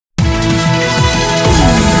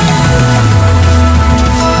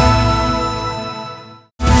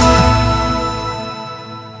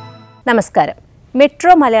നമസ്കാരം.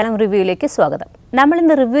 മെട്രോ മലയാളം റിവ്യൂയിലേക്ക് സ്വാഗതം. നമ്മൾ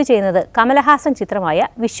ഇന്ന് റിവ്യൂ ചെയ്യുന്നത് കമൽ ഹാസൻ ചിത്രമായ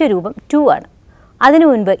വിശ്വരൂപം 2 ആണ്. അതിനു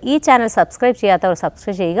മുൻപ് ഈ ചാനൽ സബ്സ്ക്രൈബ് ചെയ്യാത്തവർ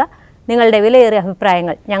സബ്സ്ക്രൈബ് ചെയ്യുക. നിങ്ങളുടെ വിലയേറിയ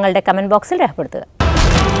അഭിപ്രായങ്ങൾ ഞങ്ങളുടെ കമന്റ് ബോക്സിൽ രേഖപ്പെടുത്തുക.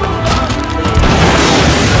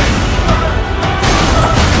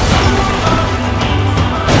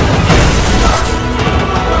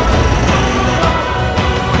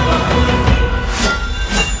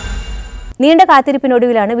 നീണ്ട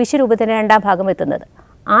കാത്തിരിപ്പിനൊടുവിലാണ് വിശ്വരൂപത്തിൻ്റെ രണ്ടാം ഭാഗം എത്തുന്നത്.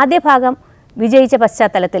 ആദ്യ ഭാഗം വിജയിച്ച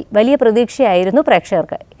പശ്ചാത്തലത്തിൽ വലിയ പ്രതീക്ഷയായിരുന്നു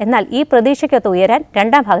പ്രേക്ഷകർക്ക്. എന്നാൽ ഈ പ്രതീക്ഷയ്ക്കൊത്ത് ഉയരാൻ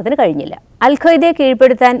രണ്ടാം ഭാഗത്തിന് കഴിഞ്ഞില്ല. അൽ-ഖ്വയ്ദയെ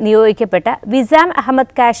കീഴ്പ്പെടുത്താൻ നിയോഗിക്കപ്പെട്ട വിസാം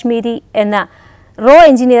അഹമ്മദ് കാശ്മീരി എന്ന റോ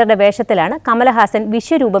എഞ്ചിനീയറുടെ വേഷത്തിലാണ് കമൽ ഹാസൻ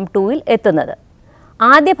വിശ്വരൂപം 2-ൽ എത്തുന്നത്.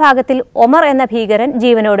 ആദ്യ ഭാഗത്തിൽ ഒമർ എന്ന ഭീകരൻ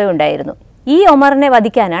ജീവനോടെ ഉണ്ടായിരുന്നു. ഈ ഒമറിനെ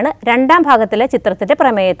വധിക്കാനാണ് രണ്ടാം ഭാഗത്തിലെ ചിത്രത്തിന്റെ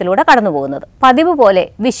പ്രമേയത്തിലൂടെ കടന്നുപോകുന്നത്. പതിവ് പോലെ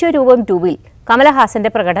വിശ്വരൂപം 2-ൽ കമൽഹാസന്റെ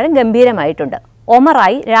പ്രകടനം ഗംഭീരമായിട്ടുണ്ട്.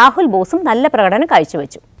 ഒമറായി രാഹുൽ ബോസും നല്ല പ്രകടനം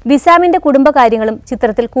കാഴ്ചവെച്ചു. വിസാമിന്റെ കുടുംബകാര്യങ്ങളും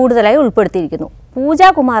ചിത്രത്തിൽ കൂടുതലായി ഉൾപ്പെടുത്തിയിരിക്കുന്നു. പൂജ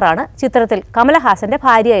കുമാറാണ് ചിത്രത്തിൽ കമൽഹാസന്റെ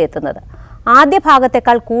ഭാര്യയായി എത്തുന്നത്. ആദ്യ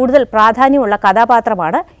ഭാഗത്തേക്കാൾ കൂടുതൽ പ്രാധാന്യമുള്ള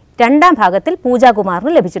കഥാപാത്രമാണ് രണ്ടാം ഭാഗത്തിൽ പൂജ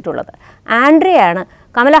കുമാറിന് ലഭിച്ചിട്ടുള്ളത്. ആൻഡ്രിയയാണ്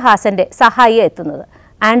കമൽഹാസന്റെ സഹായിയായി എത്തുന്നത്.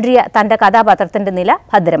 ആൻഡ്രിയ തന്റെ കഥാപാത്രത്തിന്റെ നില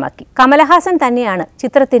ഭദ്രമാക്കി. കമൽഹാസൻ തന്നെയാണ്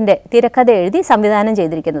ചിത്രത്തിന്റെ തിരക്കഥ എഴുതി സംവിധാനം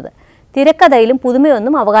ചെയ്തിരിക്കുന്നത്. തിരക്കഥയിലും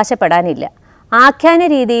പുതുമയൊന്നും അവകാശപ്പെടാനില്ല. ആഖ്യാന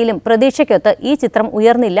രീതിയിലും പ്രതീക്ഷയ്ക്കൊത്ത് ഈ ചിത്രം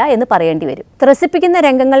ഉയർന്നില്ല എന്ന് പറയേണ്ടി വരും. ത്രസിപ്പിക്കുന്ന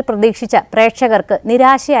രംഗങ്ങൾ പ്രതീക്ഷിച്ച പ്രേക്ഷകർക്ക്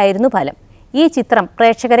നിരാശയായിരുന്നു ഫലം. ഈ ചിത്രം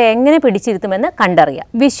പ്രേക്ഷകരെ എങ്ങനെ പിടിച്ചിരുത്തുമെന്ന് കണ്ടറിയാം.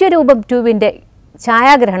 വിശ്വരൂപം 2-വിന്റെ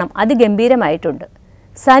ഛായാഗ്രഹണം അതിഗംഭീരമായിട്ടുണ്ട്.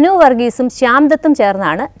 സനു വർഗീസും ശ്യാം ദത്തും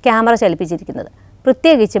ചേർന്നാണ് ക്യാമറ ചലിപ്പിച്ചിരിക്കുന്നത്.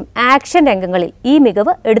 പ്രത്യേകിച്ചും ആക്ഷൻ രംഗങ്ങളിൽ ഈ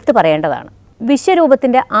മികവ് എടുത്തു പറയേണ്ടതാണ്.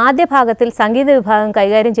 വിശ്വരൂപത്തിന്റെ ആദ്യ ഭാഗത്തിൽ സംഗീത വിഭാഗം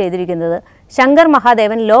കൈകാര്യം ചെയ്തിരിക്കുന്നത് ശങ്കർ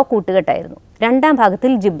മഹാദേവൻ ലോ കൂട്ടുകെട്ടായിരുന്നു. രണ്ടാം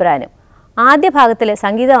ഭാഗത്തിൽ ജിബ്രാനും. ആദ്യ ഭാഗത്തിലെ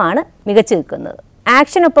സംഗീതമാണ് മികച്ചു നിൽക്കുന്നത്.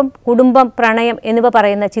 ആക്ഷനൊപ്പം കുടുംബം, പ്രണയം എന്നിവ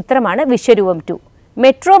പറയുന്ന ചിത്രമാണ് വിശ്വരൂപം 2.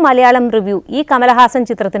 മെട്രോ മലയാളം റിവ്യൂ ഈ കമൽ ഹാസൻ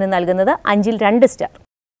ചിത്രത്തിന് നൽകുന്നത് 5-ൽ 2 സ്റ്റാർ.